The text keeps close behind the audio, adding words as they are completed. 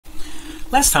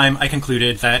Last time I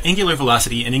concluded that angular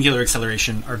velocity and angular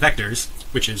acceleration are vectors,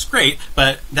 which is great,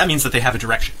 but that means that they have a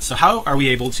direction. So how are we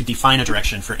able to define a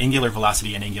direction for angular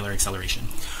velocity and angular acceleration?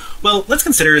 Well, let's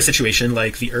consider a situation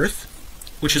like the Earth,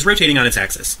 which is rotating on its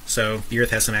axis. So the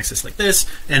Earth has some axis like this,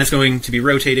 and it's going to be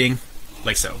rotating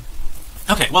like so.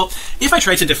 Okay, well, if I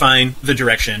try to define the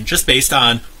direction just based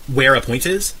on where a point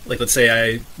is, like let's say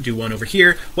I do one over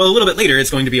here, well, a little bit later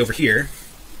it's going to be over here,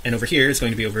 and over here it's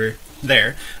going to be over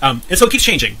there, and so it keeps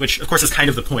changing, which of course is kind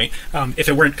of the point. If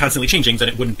it weren't constantly changing, then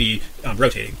it wouldn't be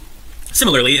rotating.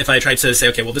 Similarly, if I tried to say,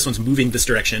 okay, well, this one's moving this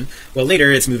direction, well,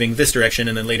 later it's moving this direction,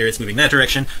 and then later it's moving that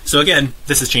direction. So again,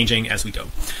 this is changing as we go.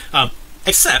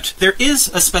 Except there is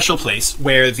a special place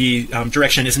where the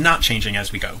direction is not changing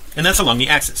as we go, and that's along the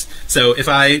axis. So if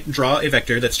I draw a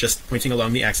vector that's just pointing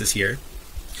along the axis here,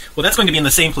 well, that's going to be in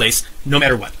the same place no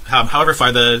matter what. However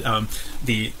far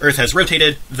the Earth has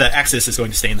rotated, the axis is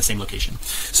going to stay in the same location.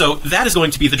 So that is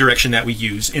going to be the direction that we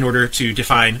use in order to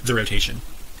define the rotation.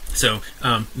 So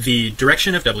the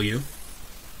direction of W,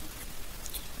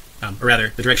 or rather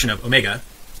the direction of omega,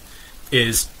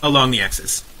 is along the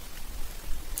axis.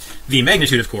 The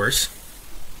magnitude, of course,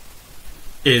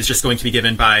 is just going to be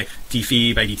given by d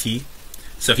phi by dt.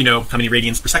 So if you know how many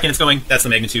radians per second it's going, that's the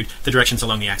magnitude. The direction's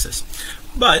along the axis.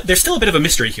 But there's still a bit of a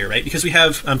mystery here, right? Because we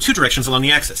have two directions along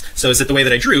the axis. So is it the way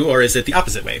that I drew, or is it the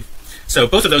opposite way? So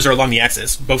both of those are along the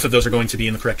axis. Both of those are going to be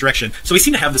in the correct direction. So we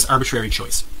seem to have this arbitrary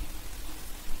choice.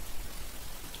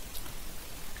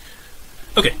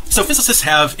 Okay, so physicists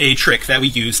have a trick that we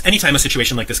use anytime a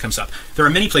situation like this comes up. There are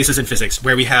many places in physics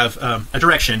where we have a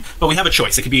direction, but we have a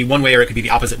choice. It could be one way or it could be the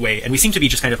opposite way, and we seem to be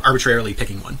just kind of arbitrarily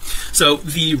picking one. So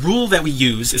the rule that we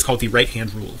use is called the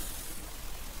right-hand rule,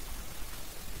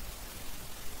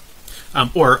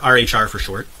 or RHR for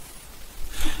short.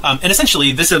 And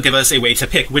essentially this will give us a way to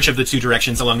pick which of the two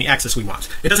directions along the axis we want.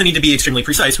 It doesn't need to be extremely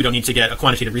precise. We don't need to get a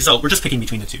quantitative result. We're just picking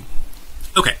between the two.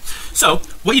 Okay, so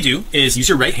what you do is use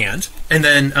your right hand, and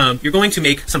then you're going to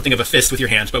make something of a fist with your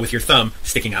hand, but with your thumb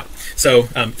sticking out. So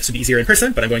this would be easier in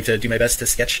person, but I'm going to do my best to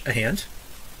sketch a hand.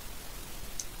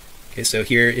 Okay, so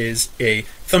here is a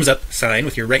thumbs up sign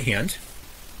with your right hand,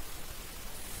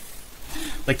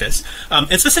 like this.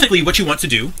 And specifically what you want to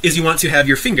do is you want to have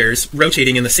your fingers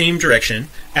rotating in the same direction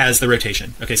as the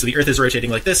rotation. Okay, so the Earth is rotating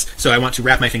like this, so I want to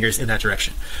wrap my fingers in that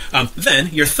direction. Then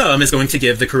your thumb is going to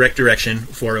give the correct direction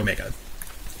for omega.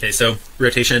 Okay, so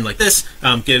rotation like this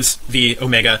gives the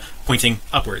omega pointing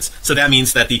upwards. So that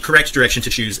means that the correct direction to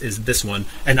choose is this one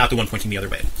and not the one pointing the other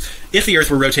way. If the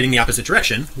Earth were rotating the opposite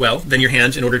direction, well, then your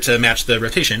hand, in order to match the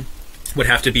rotation, would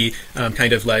have to be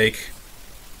kind of like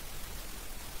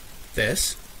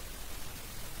this.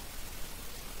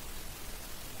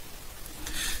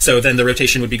 So then the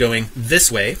rotation would be going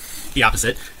this way, the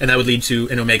opposite, and that would lead to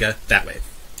an omega that way.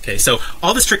 Okay, so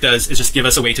all this trick does is just give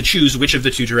us a way to choose which of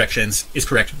the two directions is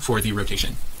correct for the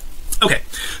rotation. Okay,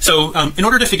 so in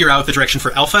order to figure out the direction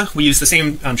for alpha, we use the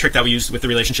same trick that we used with the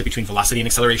relationship between velocity and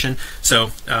acceleration. So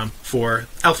for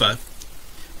alpha,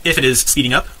 if it is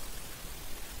speeding up,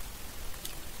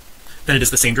 then it is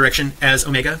the same direction as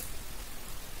omega.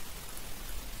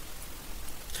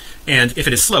 And if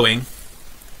it is slowing,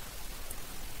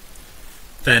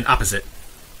 then opposite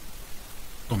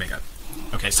omega.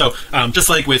 Okay, so just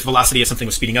like with velocity, if something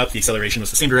was speeding up, the acceleration was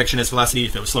the same direction as velocity.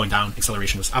 If it was slowing down,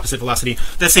 acceleration was opposite velocity.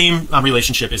 That same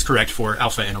relationship is correct for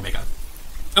alpha and omega.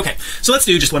 Okay, so let's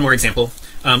do just one more example.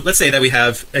 Let's say that we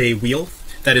have a wheel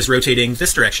that is rotating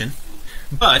this direction,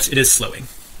 but it is slowing.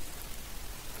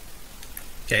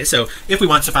 Okay, so if we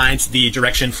want to find the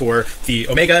direction for the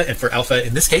omega and for alpha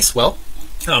in this case, well,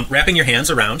 wrapping your hands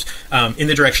around in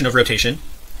the direction of rotation,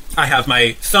 I have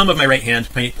my thumb of my right hand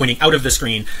pointing out of the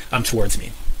screen towards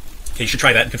me. Okay, you should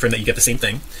try that and confirm that you get the same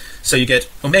thing. So you get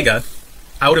omega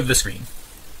out of the screen.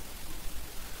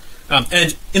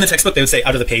 And in the textbook, they would say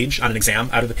out of the page. On an exam,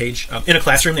 out of the page. In a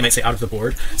classroom, they might say out of the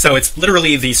board. So it's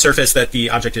literally the surface that the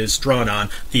object is drawn on.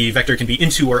 The vector can be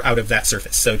into or out of that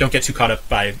surface. So don't get too caught up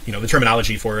by the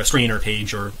terminology for a screen or a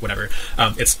page or whatever.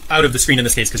 It's out of the screen in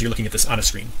this case because you're looking at this on a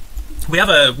screen. We have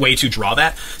a way to draw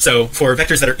that. So for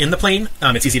vectors that are in the plane,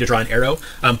 it's easy to draw an arrow.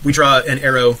 We draw an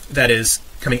arrow that is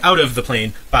coming out of the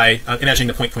plane by imagining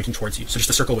the point pointing towards you. So just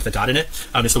a circle with a dot in it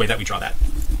is the way that we draw that.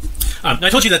 Now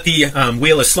I told you that the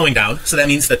wheel is slowing down, so that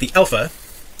means that the alpha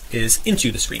is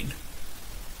into the screen.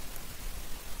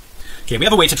 Okay, we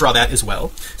have a way to draw that as well.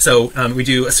 So we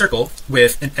do a circle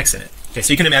with an X in it. Okay,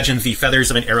 so you can imagine the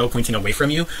feathers of an arrow pointing away from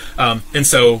you, and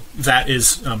so that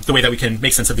is the way that we can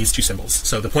make sense of these two symbols.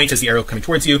 So the point is the arrow coming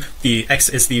towards you, the X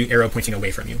is the arrow pointing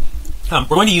away from you.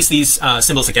 We're going to use these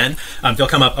symbols again. They'll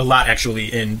come up a lot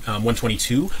actually in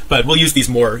 122, but we'll use these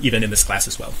more even in this class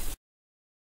as well.